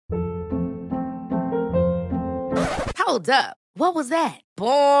Hold up. What was that?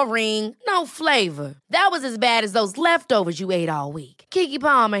 Boring. No flavor. That was as bad as those leftovers you ate all week. Keke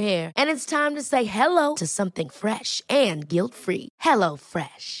Palmer here. And it's time to say hello to something fresh and guilt-free. Hello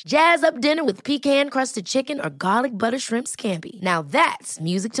Fresh. Jazz up dinner with pecan-crusted chicken or garlic butter shrimp scampi. Now that's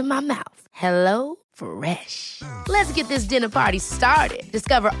music to my mouth. Hello Fresh. Let's get this dinner party started.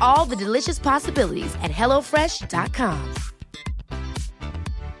 Discover all the delicious possibilities at hellofresh.com.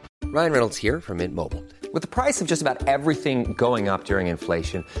 Ryan Reynolds here from Mint Mobile. With the price of just about everything going up during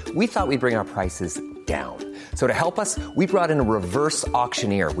inflation, we thought we'd bring our prices down. So to help us, we brought in a reverse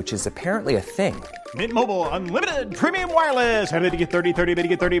auctioneer, which is apparently a thing. Mint Mobile Unlimited Premium Wireless. How to get 30, 30, bit to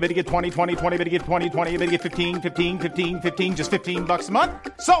get 30, bit to get 20, 20, 20, bit to get 20, 20, bit to get 15, 15, 15, 15, just $15 a month?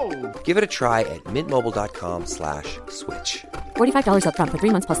 Sold! Give it a try at mintmobile.com/switch. $45 up front for 3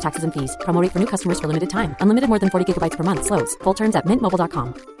 months plus taxes and fees. Promo rate for new customers for limited time. Unlimited more than 40 gigabytes per month. Slows full terms at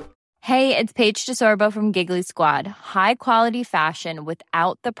mintmobile.com. Hey, it's Paige DeSorbo from Giggly Squad. High quality fashion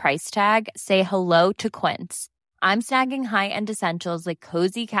without the price tag. Say hello to Quince. I'm snagging high-end essentials like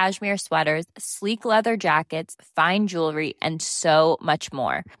cozy cashmere sweaters, sleek leather jackets, fine jewelry, and so much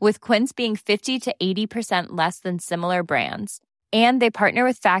more. With Quince being 50 to 80% less than similar brands. And they partner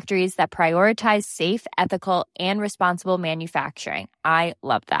with factories that prioritize safe, ethical, and responsible manufacturing. I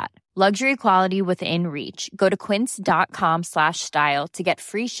love that. Luxury quality within reach. Go to quince.com/style to get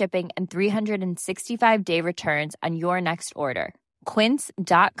free shipping and 365-day returns on your next order.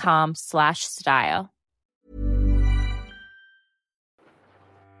 Quince.com/style.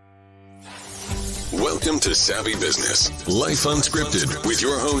 Welcome to Savvy Business, Life Unscripted, with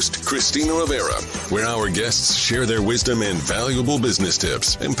your host, Christina Rivera, where our guests share their wisdom and valuable business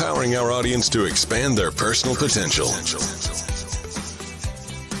tips, empowering our audience to expand their personal potential.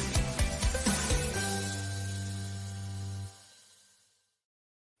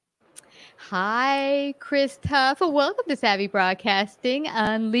 Hi, Chris Tuff. Welcome to Savvy Broadcasting.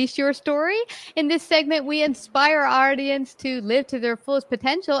 Unleash your story. In this segment, we inspire our audience to live to their fullest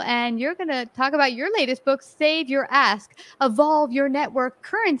potential. And you're going to talk about your latest book, Save Your Ask, Evolve Your Network,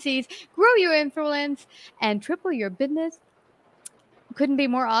 Currencies, Grow Your Influence, and Triple Your Business. Couldn't be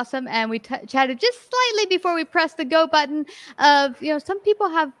more awesome. And we chatted just slightly before we pressed the go button of, some people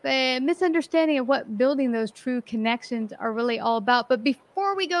have a misunderstanding of what building those true connections are really all about. But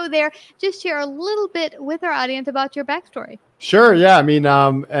before we go there, just share a little bit with our audience about your backstory. Sure. Yeah. I mean,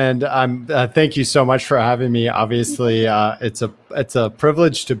 and I'm thank you so much for having me. Obviously, it's a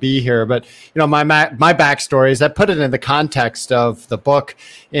privilege to be here. But my backstory is I put it in the context of the book.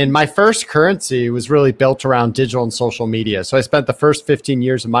 And my first currency was really built around digital and social media. So I spent the first 15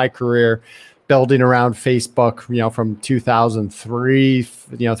 years of my career building around Facebook. From 2003,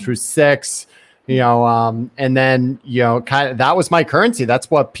 through 6. And then, that was my currency. That's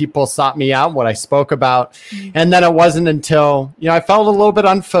what people sought me out, what I spoke about. And then it wasn't until, I felt a little bit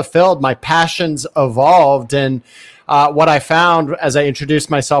unfulfilled. My passions evolved. And what I found as I introduced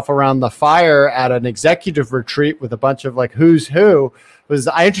myself around the fire at an executive retreat with a bunch of who's who was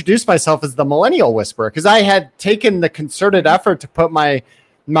I introduced myself as the millennial whisperer because I had taken the concerted effort to put my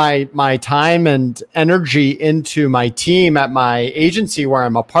time and energy into my team at my agency where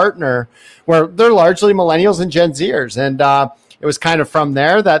I'm a partner, where they're largely millennials and Gen Zers. And it was kind of from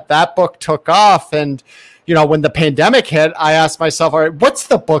there that book took off. And, when the pandemic hit, I asked myself, all right, what's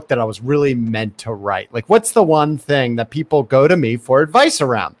the book that I was really meant to write? What's the one thing that people go to me for advice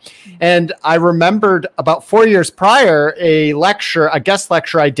around? And I remembered about 4 years prior, a guest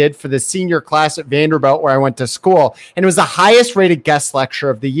lecture I did for the senior class at Vanderbilt where I went to school. And it was the highest rated guest lecture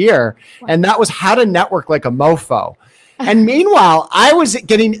of the year. Wow. And that was How to Network Like a Mofo. And meanwhile, I was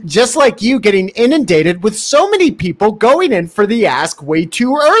just like you, getting inundated with so many people going in for the ask way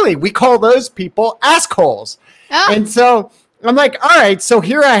too early. We call those people askholes. Oh. And so I'm like, all right, so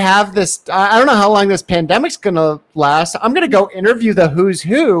here I have this. I don't know how long this pandemic's going to last. I'm going to go interview the who's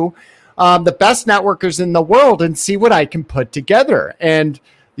who, the best networkers in the world, and see what I can put together. And,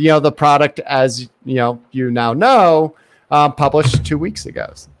 the product, as you now know, published 2 weeks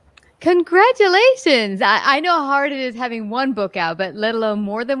ago. Congratulations. I know how hard it is having one book out, but let alone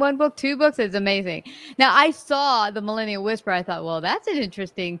more than one book, 2 books is amazing. Now, I saw The Millennial Whisperer. I thought, well, that's an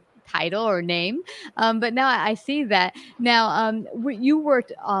interesting title or name. But now I see that. Now, you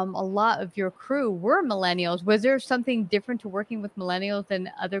worked, a lot of your crew were millennials. Was there something different to working with millennials than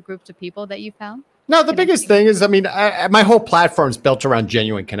other groups of people that you found? No, the biggest thing is, my whole platform is built around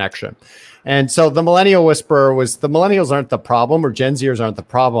genuine connection. And so the millennial whisperer was the millennials aren't the problem, or Gen Zers aren't the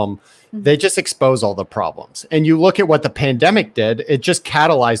problem. They just expose all the problems. And you look at what the pandemic did, it just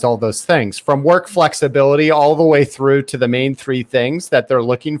catalyzed all those things, from work flexibility all the way through to the main three things that they're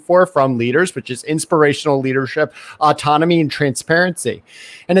looking for from leaders, which is inspirational leadership, autonomy, and transparency.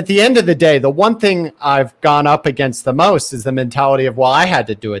 And at the end of the day, the one thing I've gone up against the most is the mentality of, well, I had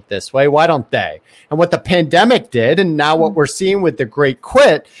to do it this way. Why don't they? And what the pandemic did, and now what we're seeing with the Great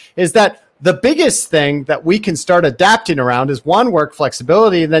Quit, is that the biggest thing that we can start adapting around is, one, work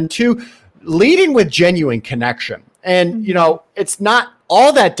flexibility, and then two, leading with genuine connection. And, you know, it's not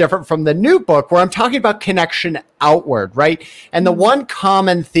all that different from the new book where I'm talking about connection outward, right? And the one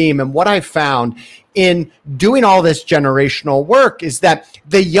common theme and what I found in doing all this generational work is that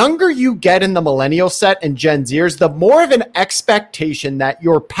the younger you get in the millennial set and Gen Zers, the more of an expectation that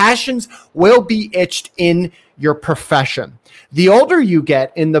your passions will be itched in your profession. The older you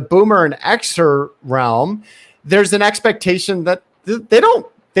get in the boomer and Xer realm, there's an expectation that you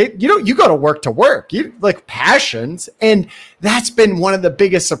go to work, you like passions. And that's been one of the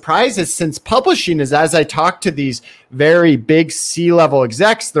biggest surprises since publishing is, as I talk to these very big C-level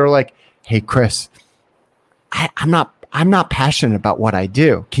execs, they're like, hey, Chris, I'm not passionate about what I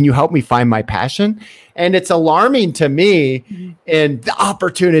do. Can you help me find my passion? And it's alarming to me in the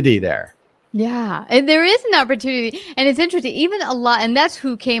opportunity there. Yeah, and there is an opportunity, and it's interesting, even a lot, and that's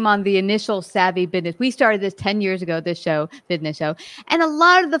who came on the initial Savvy Business. We started this 10 years ago, this business show, and a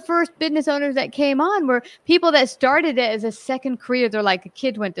lot of the first business owners that came on were people that started it as a second career. They're like, a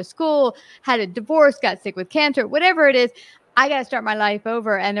kid went to school, had a divorce, got sick with cancer, whatever it is. I got to start my life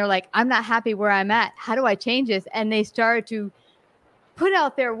over, and they're like, I'm not happy where I'm at. How do I change this? And they started to put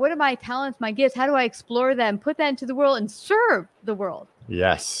out there, what are my talents, my gifts? How do I explore them, put that into the world, and serve the world?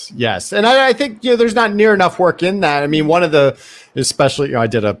 Yes. And I think, there's not near enough work in that. I mean, one of the, especially, I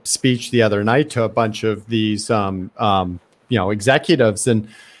did a speech the other night to a bunch of these, executives, and,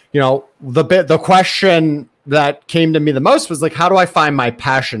 the question that came to me the most was like, how do I find my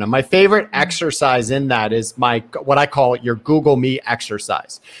passion? And my favorite exercise in that is what I call your Google Me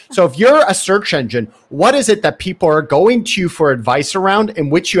exercise. So if you're a search engine, what is it that people are going to you for advice around in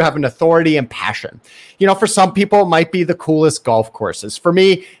which you have an authority and passion? For some people, it might be the coolest golf courses. For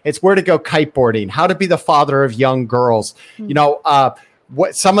me, it's where to go kiteboarding, how to be the father of young girls,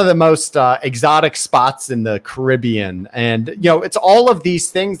 what some of the most exotic spots in the Caribbean. And, it's all of these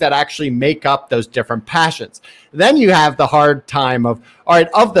things that actually make up those different passions. Then you have the hard time of, all right,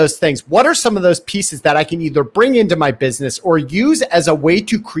 of those things, what are some of those pieces that I can either bring into my business or use as a way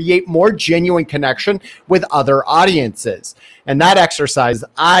to create more genuine connection with other audiences? And that exercise,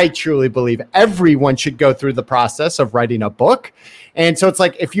 I truly believe everyone should go through the process of writing a book. And so it's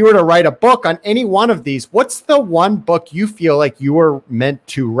like, if you were to write a book on any one of these, what's the one book you feel like you were meant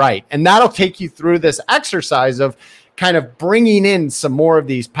to write? And that'll take you through this exercise of kind of bringing in some more of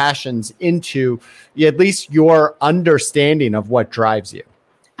these passions into at least your understanding of what drives you.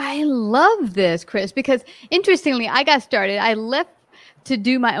 I love this, Chris, because interestingly, I got started. I left to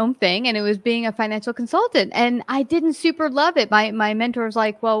do my own thing, and it was being a financial consultant. And I didn't super love it. My mentor was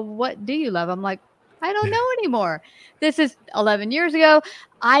like, well, what do you love? I'm like, I don't know anymore. This is 11 years ago.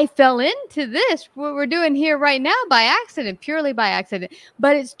 I fell into this, what we're doing here right now, by accident, purely by accident.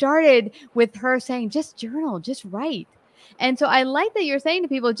 But it started with her saying, just journal, just write. And so I like that you're saying to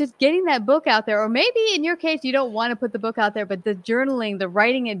people, just getting that book out there, or maybe in your case, you don't want to put the book out there, but the journaling, the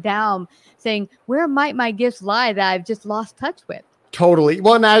writing it down, saying, where might my gifts lie that I've just lost touch with? Totally.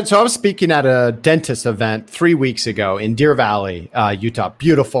 Well, now, so I was speaking at a dentist event 3 weeks ago in Deer Valley, Utah.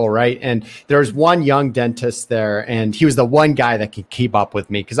 Beautiful, right? And there's one young dentist there, and he was the one guy that could keep up with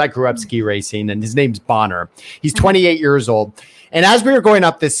me because I grew up ski racing, and his name's Bonner. He's 28 years old. And as we were going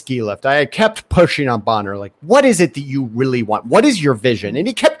up this ski lift, I kept pushing on Bonner, like, what is it that you really want? What is your vision? And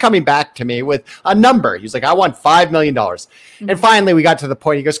he kept coming back to me with a number. He was like, I want $5 million. And finally, we got to the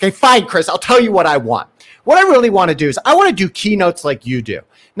point. He goes, okay, fine, Chris, I'll tell you what I want. What I really want to do is I want to do keynotes like you do.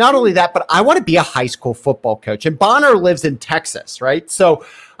 Not only that, but I want to be a high school football coach. And Bonner lives in Texas, right? So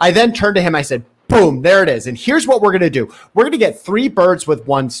I then turned to him. I said, boom, there it is. And here's what we're going to do. We're going to get 3 birds with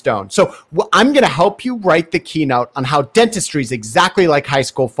 1 stone. So I'm going to help you write the keynote on how dentistry is exactly like high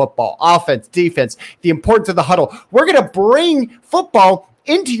school football, offense, defense, the importance of the huddle. We're going to bring football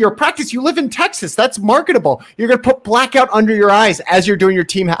into your practice. You live in Texas. That's marketable. You're going to put blackout under your eyes as you're doing your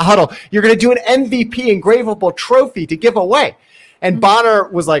team huddle. You're going to do an MVP engravable trophy to give away. And Bonner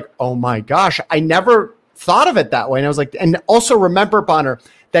was like, oh my gosh, I never thought of it that way. And I was like, and also remember, Bonner,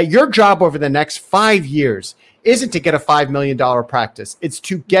 that your job over the next 5 years isn't to get a $5 million practice. It's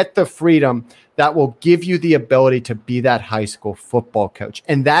to get the freedom that will give you the ability to be that high school football coach.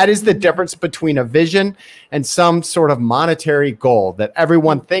 And that is the difference between a vision and some sort of monetary goal that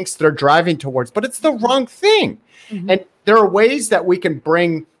everyone thinks they're driving towards, but it's the wrong thing. And there are ways that we can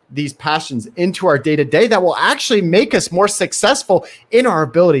bring these passions into our day-to-day that will actually make us more successful in our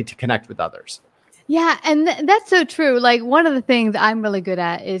ability to connect with others. Yeah, and that's so true. Like, one of the things I'm really good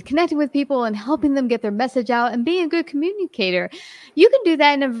at is connecting with people and helping them get their message out and being a good communicator. You can do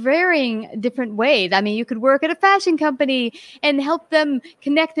that in a varying different ways. I mean, you could work at a fashion company and help them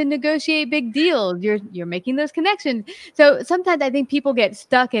connect and negotiate big deals. You're making those connections. So sometimes I think people get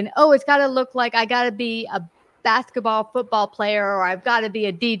stuck in, oh, it's got to look like I got to be a basketball, football player, or I've got to be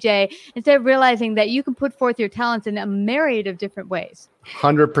a DJ, instead of realizing that you can put forth your talents in a myriad of different ways.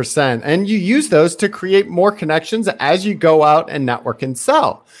 100%. And you use those to create more connections as you go out and network and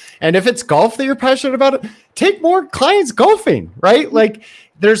sell. And if it's golf that you're passionate about, take more clients golfing, right? Like,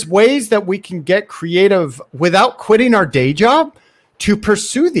 there's ways that we can get creative without quitting our day job to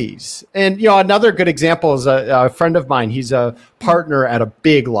pursue these. And, another good example is a friend of mine. He's a partner at a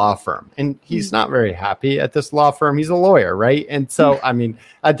big law firm, and he's not very happy at this law firm. He's a lawyer, right? And so, I mean,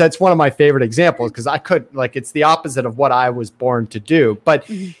 that's one of my favorite examples, because it's the opposite of what I was born to do. But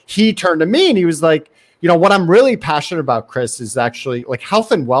he turned to me and he was like, what I'm really passionate about, Chris, is actually like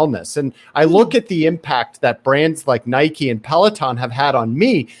health and wellness. And I look at the impact that brands like Nike and Peloton have had on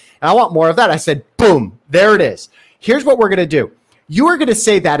me, and I want more of that. I said, boom, there it is. Here's what we're going to do. You are going to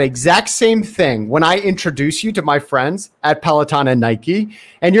say that exact same thing when I introduce you to my friends at Peloton and Nike.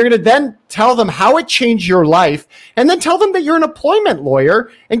 And you're going to then tell them how it changed your life, and then tell them that you're an employment lawyer.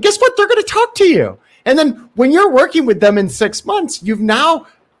 And guess what? They're going to talk to you. And then when you're working with them in 6 months, you've now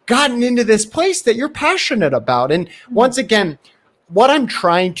gotten into this place that you're passionate about. And once again, what I'm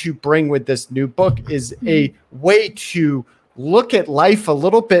trying to bring with this new book is a way to look at life a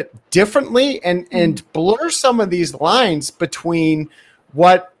little bit differently and blur some of these lines between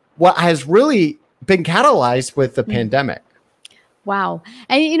what has really been catalyzed with the pandemic. Wow.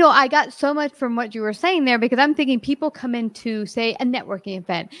 And, I got so much from what you were saying there, because I'm thinking people come into, say, a networking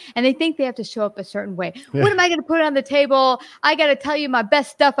event, and they think they have to show up a certain way. Yeah. What am I going to put on the table? I got to tell you my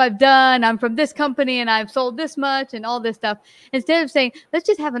best stuff I've done. I'm from this company and I've sold this much and all this stuff. Instead of saying, let's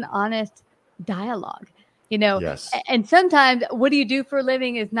just have an honest dialogue. Yes. And sometimes what do you do for a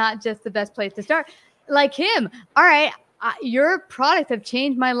living is not just the best place to start. Like him. All right. Your products have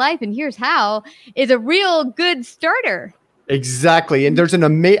changed my life, and here's how, is a real good starter. Exactly. And there's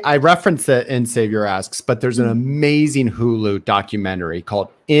I reference it in Save Your Asks, but there's an amazing Hulu documentary called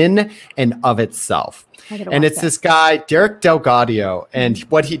In and of Itself. And it's this guy, Derek Delgadio. And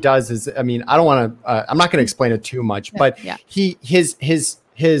what he does is, I mean, I'm not going to explain it too much, but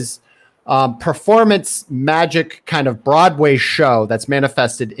his performance magic kind of Broadway show that's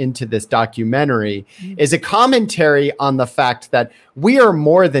manifested into this documentary is a commentary on the fact that we are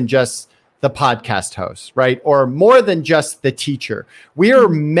more than just the podcast host, right? Or more than just the teacher. We are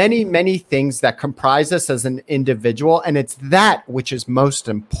many, many things that comprise us as an individual, and it's that which is most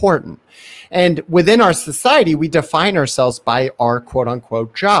important. And within our society, we define ourselves by our quote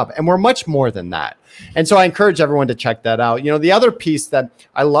unquote job, and we're much more than that. And so I encourage everyone to check that out. The other piece that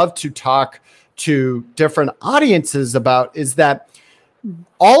I love to talk to different audiences about is that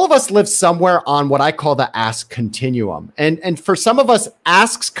all of us live somewhere on what I call the ask continuum. And for some of us,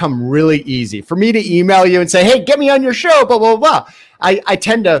 asks come really easy. For me to email you and say, hey, get me on your show, blah, blah, blah. I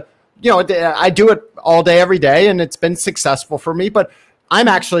tend to, I do it all day, every day, and it's been successful for me, but I'm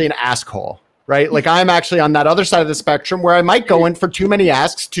actually an ask hole, right? Like, I'm actually on that other side of the spectrum where I might go in for too many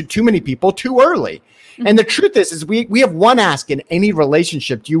asks to too many people too early. And the truth is we have one ask in any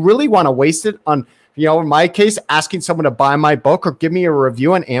relationship. Do you really want to waste it on, in my case, asking someone to buy my book or give me a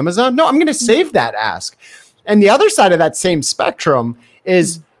review on Amazon? No, I'm going to save that ask. And the other side of that same spectrum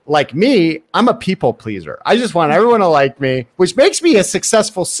is, like me, I'm a people pleaser. I just want everyone to like me, which makes me a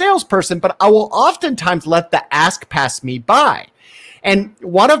successful salesperson, but I will oftentimes let the ask pass me by. And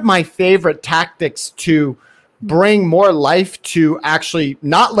one of my favorite tactics to bring more life to actually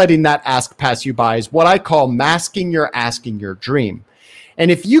not letting that ask pass you by is what I call masking your asking your dream. And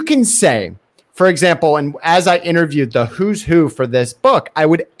if you can say, for example, and as I interviewed the who's who for this book, I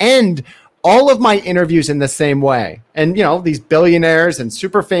would end all of my interviews in the same way. And, these billionaires and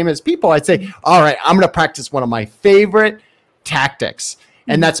super famous people, I'd say, all right, I'm going to practice one of my favorite tactics,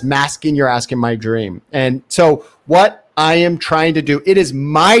 and that's masking your asking my dream. And so what I am trying to do, it is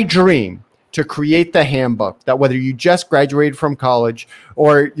my dream to create the handbook that whether you just graduated from college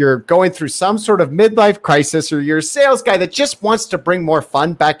or you're going through some sort of midlife crisis or you're a sales guy that just wants to bring more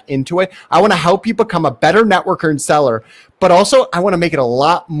fun back into it. I want to help you become a better networker and seller, but also I want to make it a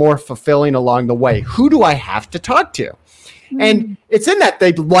lot more fulfilling along the way. Who do I have to talk to? And it's in that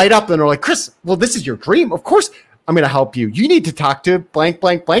they light up and they're like, Chris, well, this is your dream. Of course, I'm going to help you. You need to talk to blank,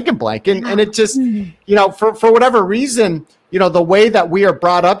 blank, blank, and blank. And it just, for whatever reason, the way that we are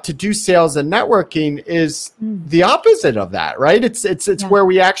brought up to do sales and networking is the opposite of that, right? It's where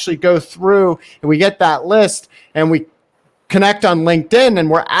we actually go through and we get that list and we connect on LinkedIn and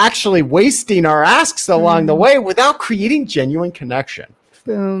we're actually wasting our asks along the way without creating genuine connection.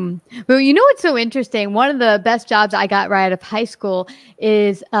 Boom. Well, you know what's so interesting? One of the best jobs I got right out of high school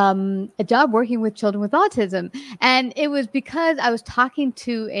is a job working with children with autism. And it was because I was talking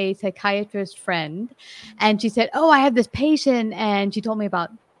to a psychiatrist friend and she said, oh, I have this patient. And she told me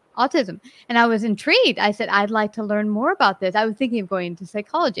about autism. And I was intrigued. I said, I'd like to learn more about this. I was thinking of going into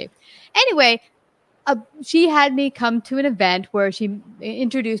psychology. Anyway, she had me come to an event where she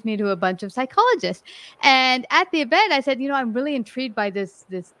introduced me to a bunch of psychologists. And at the event, I said, I'm really intrigued by this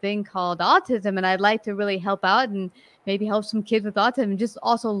thing called autism, and I'd like to really help out and maybe help some kids with autism and just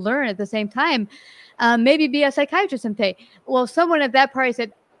also learn at the same time, maybe be a psychiatrist someday. Well, someone at that party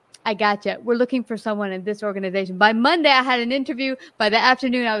said, I gotcha. We're looking for someone in this organization. By Monday, I had an interview. By the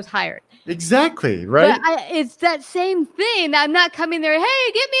afternoon, I was hired. Exactly, right? But it's that same thing. I'm not coming there,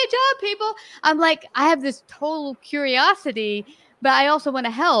 hey, get me a job, people. I'm like, I have this total curiosity, but I also want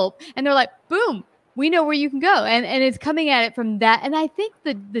to help. And they're like, boom, we know where you can go. And it's coming at it from that. And I think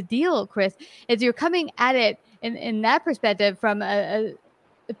the deal, Chris, is you're coming at it in that perspective from a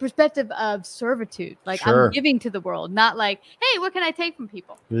perspective of servitude. Like I'm giving to the world, not like, hey, what can I take from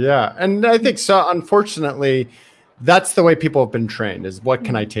people? Yeah. And I think so, unfortunately, that's the way people have been trained is what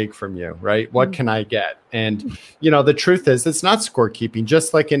can I take from you, right? What can I get? And, the truth is it's not scorekeeping,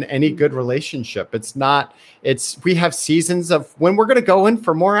 just like in any good relationship. We have seasons of when we're going to go in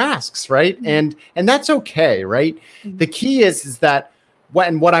for more asks, right? And that's okay, right? The key is that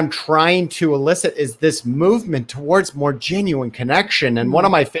what I'm trying to elicit is this movement towards more genuine connection. And one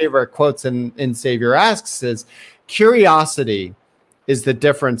of my favorite quotes in Save Your Asks is curiosity is the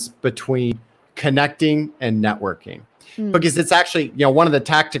difference between connecting and networking. Because it's actually, one of the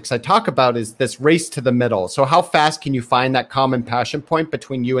tactics I talk about is this race to the middle. So how fast can you find that common passion point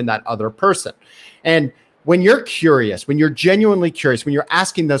between you and that other person? And when you're curious, when you're genuinely curious, when you're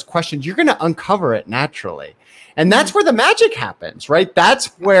asking those questions, you're going to uncover it naturally. And that's where the magic happens, right? That's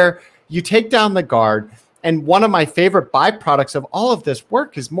where you take down the guard. And one of my favorite byproducts of all of this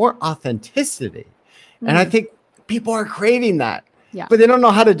work is more authenticity. And I think people are craving that, but they don't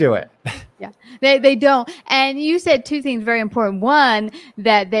know how to do it. Yeah, they don't. And you said two things very important. One,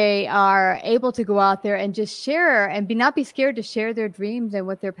 that they are able to go out there and just share and not be scared to share their dreams and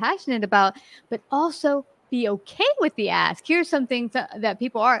what they're passionate about, but also be okay with the ask. Here's some things that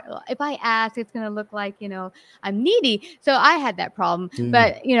people are, if I ask, it's going to look like, I'm needy. So I had that problem.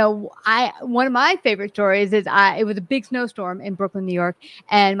 But, one of my favorite stories is it was a big snowstorm in Brooklyn, New York,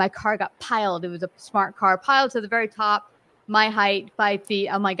 and my car got piled. It was a smart car piled to the very top. My height, 5 feet.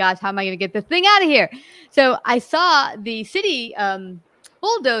 Oh my gosh, how am I going to get this thing out of here? So I saw the city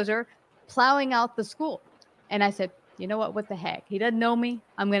bulldozer plowing out the school. And I said, you know what the heck? He doesn't know me.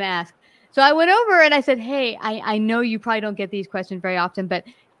 I'm going to ask. So I went over and I said, hey, I know you probably don't get these questions very often, but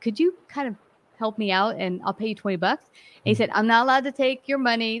could you kind of help me out and I'll pay you $20? And he said, I'm not allowed to take your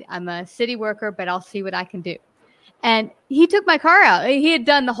money. I'm a city worker, but I'll see what I can do. And he took my car out. He had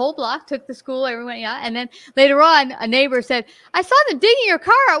done the whole block, took the school, everyone, And then later on, a neighbor said, I saw them digging your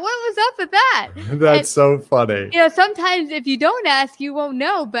car out. What was up with that? That's so funny. Sometimes if you don't ask, you won't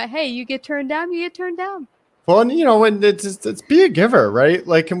know. But hey, you get turned down, you get turned down. Well, and when it's be a giver, right?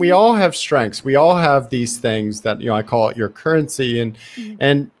 Like, and we all have strengths. We all have these things that, I call it your currency.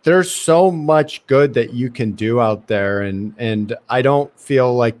 And there's so much good that you can do out there. And I don't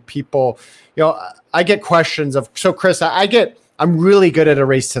feel like people, I get questions of, so Chris, I'm really good at a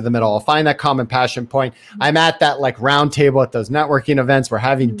race to the middle. I'll find that common passion point. I'm at that like round table at those networking events. We're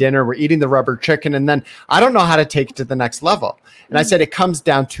having dinner, we're eating the rubber chicken. And then I don't know how to take it to the next level. And I said, it comes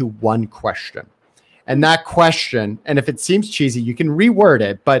down to one question. And that question, and if it seems cheesy, you can reword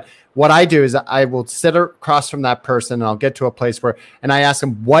it. But what I do is I will sit across from that person and I'll get to a place and I ask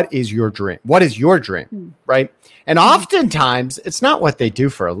them, what is your dream? What is your dream? Right? And oftentimes it's not what they do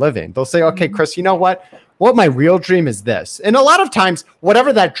for a living. They'll say, okay, Chris, you know what? What my real dream is this. And a lot of times,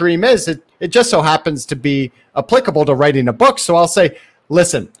 whatever that dream is, it just so happens to be applicable to writing a book. So I'll say,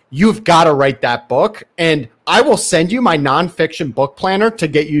 listen, you've got to write that book, and I will send you my nonfiction book planner to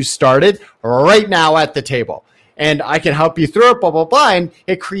get you started right now at the table. And I can help you through it, blah, blah, blah. And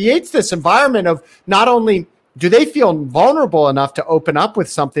it creates this environment of not only do they feel vulnerable enough to open up with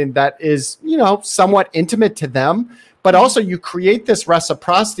something that is, somewhat intimate to them, but also you create this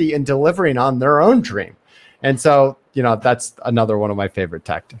reciprocity in delivering on their own dream. And so, that's another one of my favorite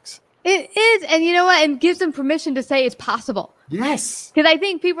tactics. It is. And you know what? And gives them permission to say it's possible. Yes. Because I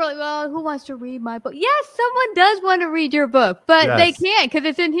think people are like, well, who wants to read my book? Yes, someone does want to read your book, but they can't because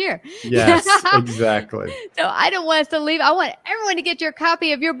it's in here. Yes, exactly. So I don't want us to leave. I want everyone to get your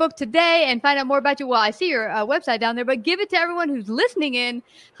copy of your book today and find out more about you. Well, I see your website down there, but give it to everyone who's listening in.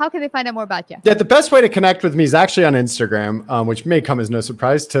 How can they find out more about you? Yeah, the best way to connect with me is actually on Instagram, which may come as no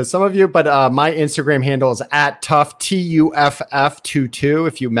surprise to some of you, but my Instagram handle is @Tuff, TUFF22.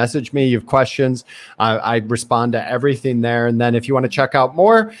 If you message me, you have questions, I respond to everything there. And then if you want to check out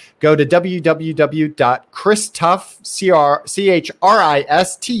more, go to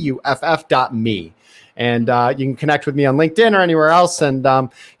www.christuff.me. And you can connect with me on LinkedIn or anywhere else. And,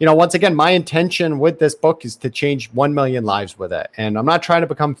 once again, my intention with this book is to change 1 million lives with it. And I'm not trying to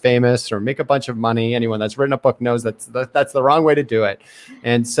become famous or make a bunch of money. Anyone that's written a book knows that's the wrong way to do it.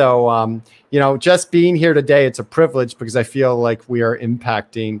 And so, just being here today, it's a privilege because I feel like we are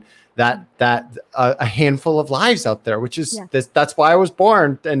impacting that a handful of lives out there, which is that's why I was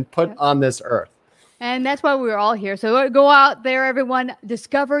born and put on this earth. And that's why we're all here. So go out there, everyone,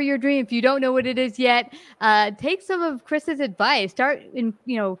 discover your dream. If you don't know what it is yet, take some of Chris's advice. Start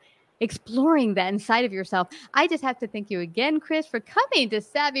exploring that inside of yourself. I just have to thank you again, Chris, for coming to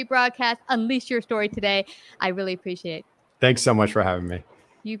Savvy Broadcast, Unleash Your Story today. I really appreciate it. Thanks so much for having me.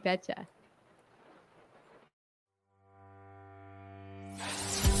 You betcha.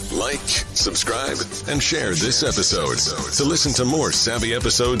 Like, subscribe, and share this episode. To listen to more savvy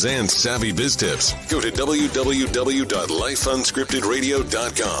episodes and savvy biz tips, go to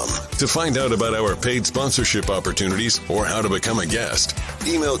www.lifeunscriptedradio.com. To find out about our paid sponsorship opportunities or how to become a guest,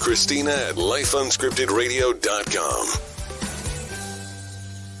 email Christina at lifeunscriptedradio.com.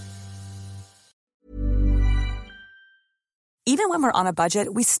 Even when we're on a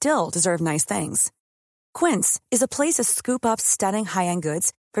budget, we still deserve nice things. Quince is a place to scoop up stunning high-end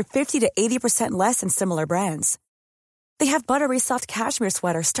goods for 50 to 80% less than similar brands. They have buttery soft cashmere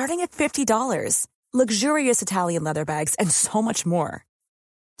sweaters starting at $50, luxurious Italian leather bags, and so much more.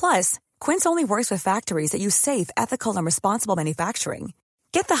 Plus, Quince only works with factories that use safe, ethical, and responsible manufacturing.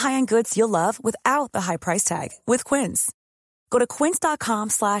 Get the high-end goods you'll love without the high price tag with Quince. Go to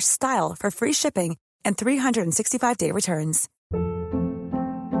quince.com/style for free shipping and 365-day returns.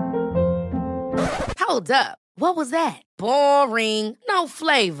 Hold up. What was that? Boring. No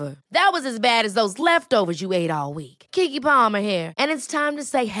flavor. That was as bad as those leftovers you ate all week. Keke Palmer here. And it's time to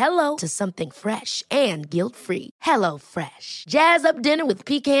say hello to something fresh and guilt-free. Hello Fresh. Jazz up dinner with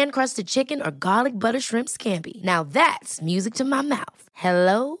pecan-crusted chicken or garlic butter shrimp scampi. Now that's music to my mouth.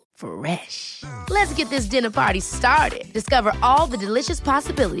 Hello Fresh. Let's get this dinner party started. Discover all the delicious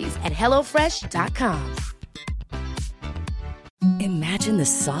possibilities at HelloFresh.com. Imagine the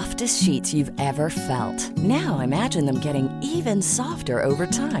softest sheets you've ever felt. Now imagine them getting even softer over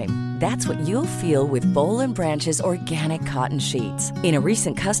time. That's what you'll feel with Boll & Branch's organic cotton sheets. In a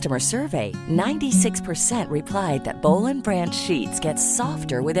recent customer survey, 96% replied that Boll & Branch sheets get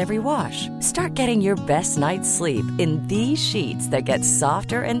softer with every wash. Start getting your best night's sleep in these sheets that get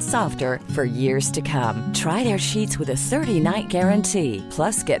softer and softer for years to come. Try their sheets with a 30-night guarantee.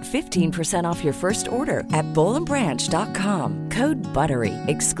 Plus, get 15% off your first order at bollandbranch.com. Code BUTTERY.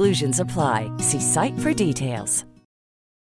 Exclusions apply. See site for details.